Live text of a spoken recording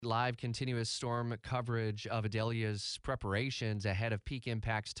Live continuous storm coverage of Idalia's preparations ahead of peak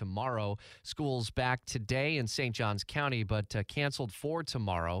impacts tomorrow. Schools back today in St. Johns County, but canceled for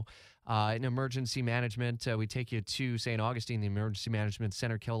tomorrow. In emergency management, we take you to St. Augustine, the Emergency Management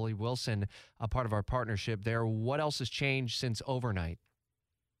Center. Kelly Wilson, a part of our partnership there. What else has changed since overnight?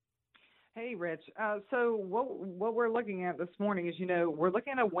 Hey, Rich. So what we're looking at this morning is, we're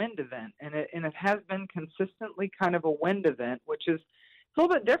looking at a wind event, and it has been consistently kind of a wind event, which is a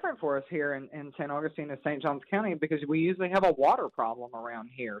little bit different for us here in St. Augustine and St. Johns County because we usually have a water problem around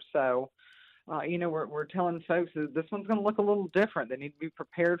here. So, we're telling folks that this one's going to look a little different. They need to be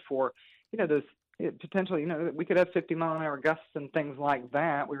prepared for, those potentially, we could have 50-mile-an-hour gusts and things like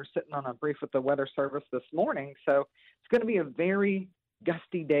that. We were sitting on a brief with the Weather Service this morning, so it's going to be a very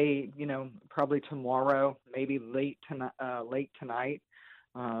gusty day, probably tomorrow, maybe late tonight.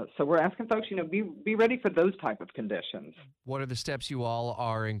 So we're asking folks, be ready for those type of conditions. What are the steps you all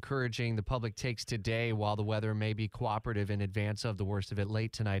are encouraging the public takes today while the weather may be cooperative in advance of the worst of it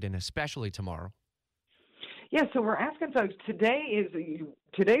late tonight and especially tomorrow? Yeah, so we're asking folks, today's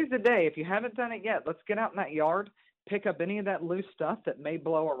the day. If you haven't done it yet, let's get out in that yard, pick up any of that loose stuff that may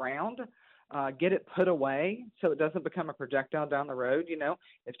blow around. Get it put away so it doesn't become a projectile down the road.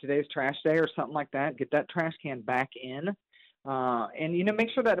 If today's trash day or something like that, get that trash can back in. And, make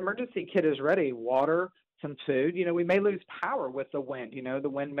sure that emergency kit is ready, water, some food. We may lose power with the wind. The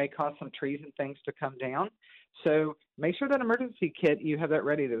wind may cause some trees and things to come down. So make sure that emergency kit, you have that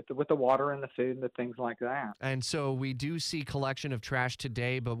ready with the water and the food and the things like that. And so we do see collection of trash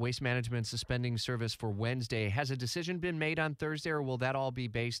today, but Waste Management suspending service for Wednesday. Has a decision been made on Thursday, or will that all be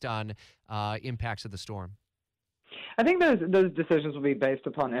based on impacts of the storm? I think those decisions will be based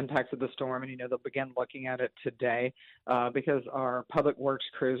upon impacts of the storm, and they'll begin looking at it today because our public works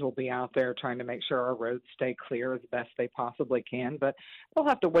crews will be out there trying to make sure our roads stay clear as best they possibly can. But they'll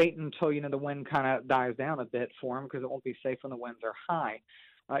have to wait until the wind kind of dies down a bit for them because it won't be safe when the winds are high.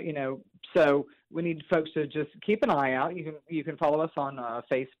 So we need folks to just keep an eye out. You can follow us on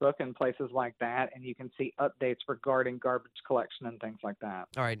Facebook and places like that, and you can see updates regarding garbage collection and things like that.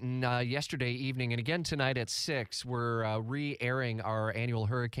 All right, and yesterday evening and again tonight at 6, we're re-airing our annual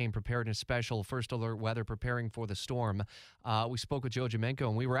Hurricane Preparedness Special, First Alert Weather, Preparing for the Storm. We spoke with Joe Jemenko,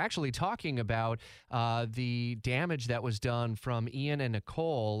 and we were actually talking about the damage that was done from Ian and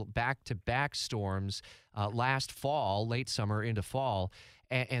Nicole back-to-back storms last fall, late summer into fall,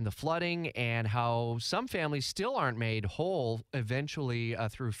 and the flooding, and how some families still aren't made whole eventually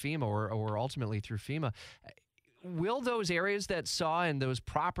through FEMA or ultimately through FEMA. Will those areas that saw and those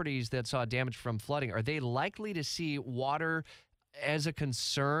properties that saw damage from flooding, are they likely to see water as a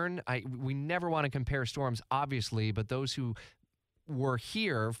concern? We never want to compare storms, obviously, but those who were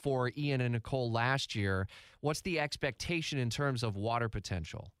here for Ian and Nicole last year, what's the expectation in terms of water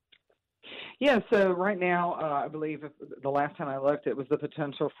potential? Yeah, so right now, I believe the last time I looked, it was the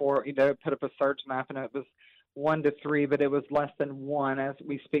potential for, put up a surge map, and it was 1 to 3, but it was less than 1 as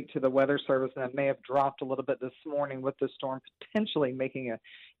we speak to the Weather Service, and it may have dropped a little bit this morning with the storm potentially making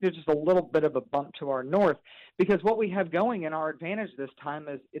just a little bit of a bump to our north, because what we have going in our advantage this time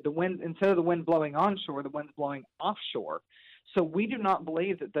is the wind, instead of the wind blowing onshore, the wind's blowing offshore. So we do not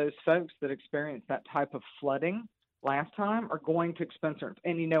believe that those folks that experienced that type of flooding last time are going to experience,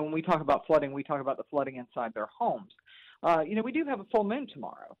 and when we talk about flooding, we talk about the flooding inside their homes. We do have a full moon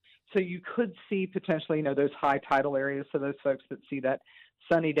tomorrow, so you could see potentially, those high tidal areas. So those folks that see that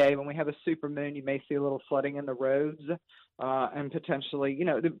sunny day, when we have a super moon, you may see a little flooding in the roads, and potentially,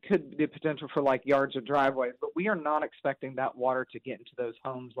 there could be potential for like yards or driveways. But we are not expecting that water to get into those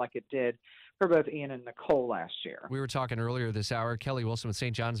homes like it did for both Ian and Nicole last year. We were talking earlier this hour, Kelly Wilson with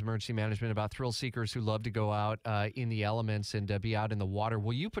St. John's Emergency Management, about thrill seekers who love to go out in the elements and be out in the water.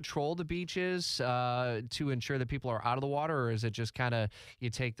 Will you patrol the beaches to ensure that people are out of the water, or is it just kind of you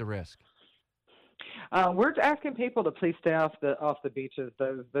take the risk? We're asking people to please stay off the beaches.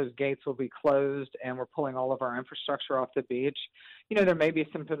 Those gates will be closed, and we're pulling all of our infrastructure off the beach. There may be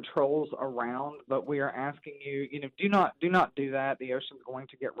some patrols around, but we are asking you, do not do that. The ocean's going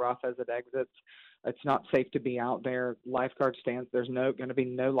to get rough as it exits. It's not safe to be out there. Lifeguard stands. There's going to be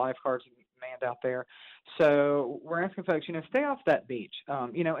no lifeguards manned out there. So we're asking folks, stay off that beach.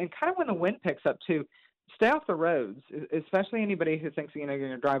 And kind of when the wind picks up too, stay off the roads, especially anybody who thinks, you're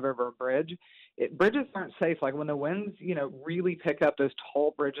going to drive over a bridge. Bridges aren't safe. Like when the winds, really pick up, those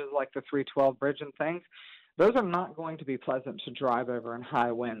tall bridges like the 312 bridge and things, those are not going to be pleasant to drive over in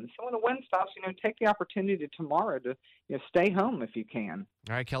high winds. So when the wind stops, take the opportunity tomorrow to stay home if you can.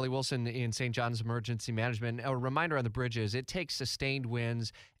 All right, Kelly Wilson in St. John's Emergency Management. A reminder on the bridges, it takes sustained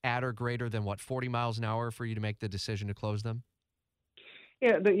winds at or greater than, 40 miles an hour for you to make the decision to close them?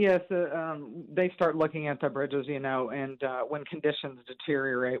 Yeah, yes, they start looking at the bridges, and when conditions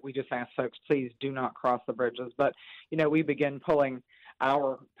deteriorate, we just ask folks, please do not cross the bridges. But, we begin pulling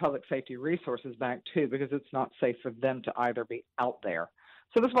our public safety resources back too, because it's not safe for them to either be out there.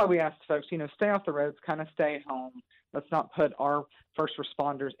 So that's why we ask folks, stay off the roads, kind of stay at home. Let's not put our first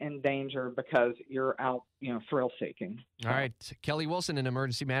responders in danger because you're out, thrill seeking. All right. Kelly Wilson in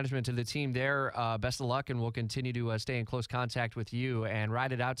emergency management to the team there. Best of luck, and we'll continue to stay in close contact with you and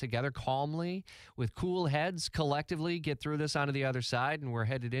ride it out together calmly with cool heads collectively, get through this onto the other side. And we're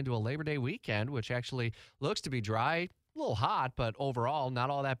headed into a Labor Day weekend, which actually looks to be dry, a little hot, but overall not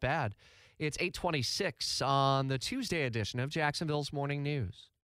all that bad. It's 8:26 on the Tuesday edition of Jacksonville's Morning News.